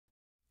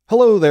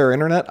Hello there,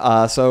 Internet.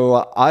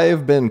 So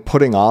I've been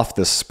putting off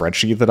this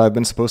spreadsheet that I've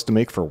been supposed to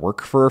make for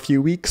work for a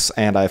few weeks,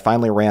 and I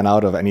finally ran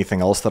out of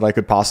anything else that I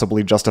could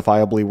possibly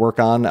justifiably work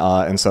on.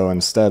 And so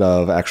instead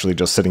of actually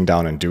just sitting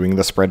down and doing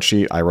the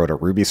spreadsheet, I wrote a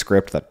Ruby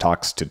script that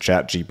talks to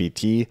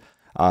ChatGPT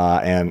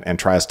and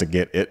tries to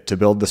get it to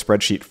build the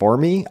spreadsheet for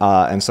me.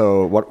 And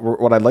so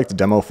what I'd like to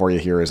demo for you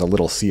here is a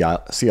little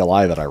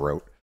CLI that I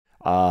wrote.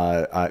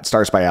 It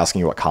starts by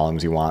asking you what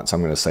columns you want. So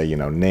I'm going to say,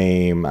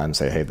 name, and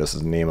say, hey, this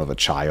is the name of a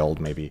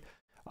child, maybe.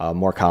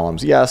 More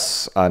columns,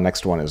 yes.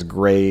 Next one is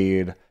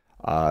grade.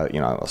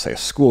 I'll say a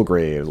school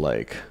grade,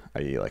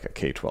 i.e. like a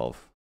K-12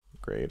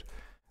 grade.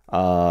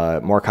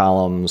 More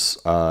columns,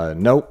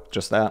 nope,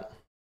 just that.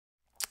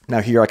 Now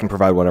here I can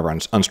provide whatever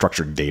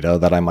unstructured data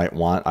that I might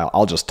want.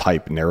 I'll just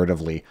type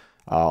narratively.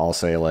 I'll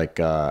say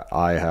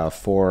I have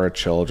 4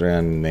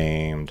 children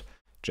named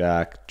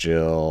Jack,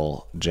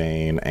 Jill,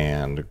 Jane,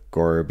 and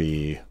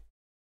Gorby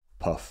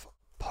Puff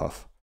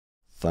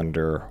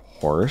Thunder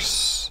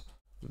Horse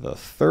the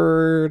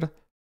third,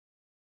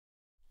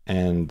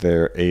 and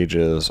their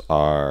ages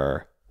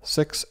are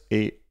 6,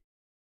 8,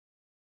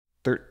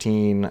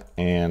 13,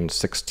 and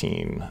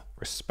 16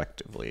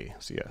 respectively.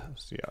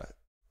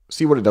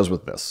 See what it does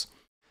with this.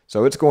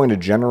 So it's going to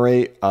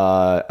generate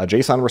a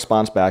JSON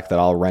response back that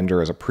I'll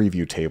render as a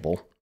preview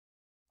table,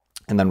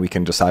 and then we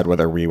can decide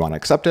whether we want to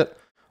accept it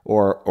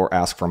or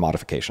ask for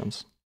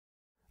modifications.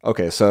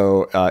 Okay,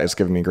 so it's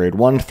giving me grade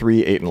 1,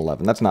 3, 8, and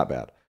 11. That's not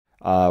bad.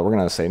 We're going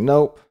to say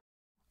nope.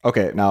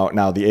 Okay,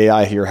 now the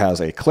AI here has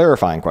a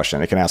clarifying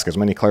question. It can ask as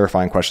many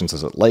clarifying questions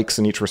as it likes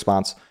in each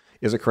response.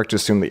 Is it correct to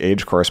assume the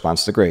age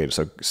corresponds to grade?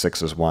 So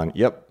 6 is 1.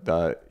 Yep,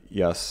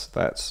 yes,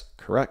 that's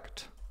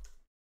correct.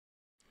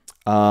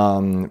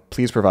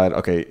 Please provide,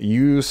 okay,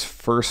 use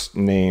first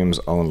names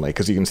only,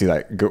 because you can see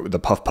that the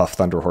Puff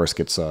Thunder Horse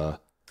gets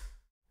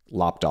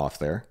lopped off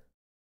there.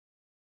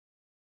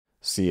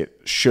 See, it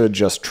should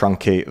just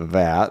truncate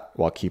that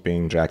while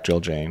keeping Jack,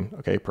 Jill, Jane.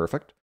 Okay,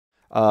 perfect.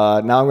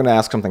 Now I'm going to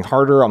ask something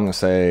harder. I'm going to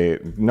say,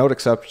 note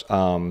accept,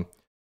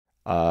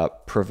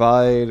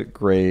 provide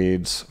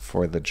grades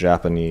for the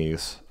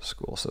Japanese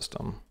school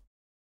system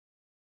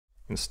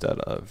instead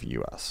of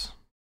US.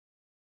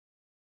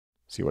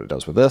 See what it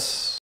does with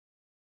this.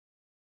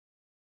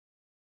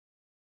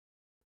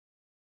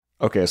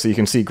 Okay, so you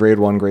can see grade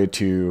 1, grade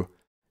 2,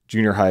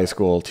 junior high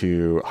school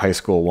to high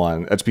school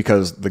 1. That's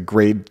because the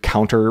grade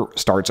counter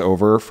starts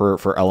over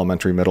for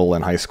elementary, middle,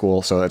 and high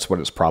school. So that's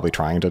what it's probably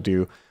trying to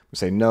do. We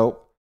say no.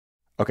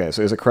 Okay,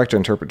 so is it correct to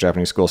interpret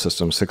Japanese school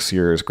system 6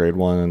 years, grade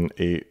 1,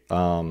 8?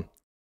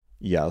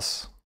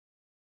 Yes.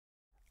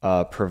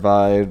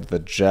 Provide the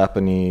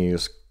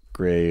Japanese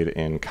grade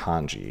in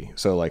kanji.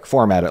 So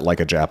format it like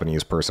a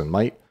Japanese person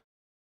might.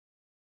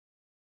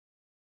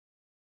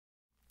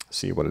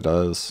 See what it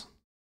does.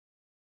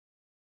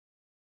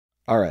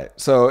 All right,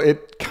 so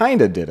it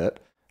kind of did it.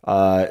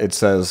 It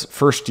says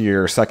first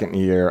year, second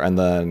year, and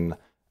then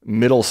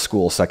middle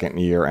school second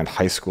year and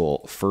high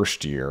school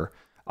first year.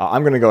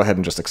 I'm going to go ahead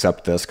and just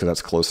accept this because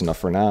that's close enough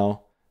for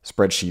now.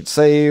 Spreadsheet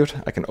saved.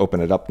 I can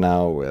open it up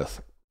now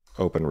with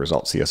open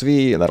result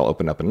CSV, and that'll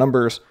open up in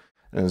numbers.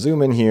 And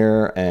zoom in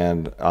here,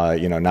 and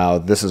now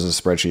this is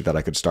a spreadsheet that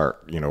I could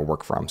start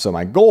work from. So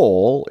my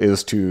goal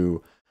is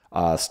to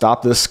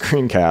stop this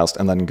screencast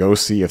and then go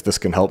see if this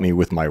can help me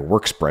with my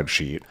work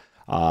spreadsheet.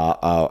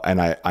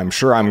 And I'm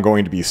sure I'm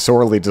going to be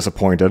sorely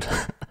disappointed,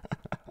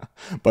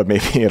 but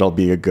maybe it'll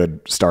be a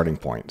good starting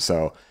point.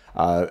 So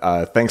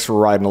thanks for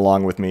riding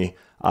along with me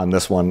on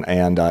this one.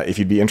 And if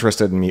you'd be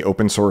interested in me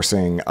open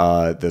sourcing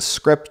this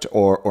script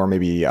or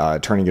maybe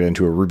turning it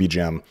into a Ruby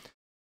gem,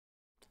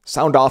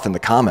 sound off in the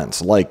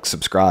comments, like,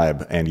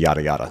 subscribe, and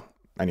yada yada.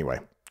 Anyway,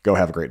 go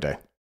have a great day.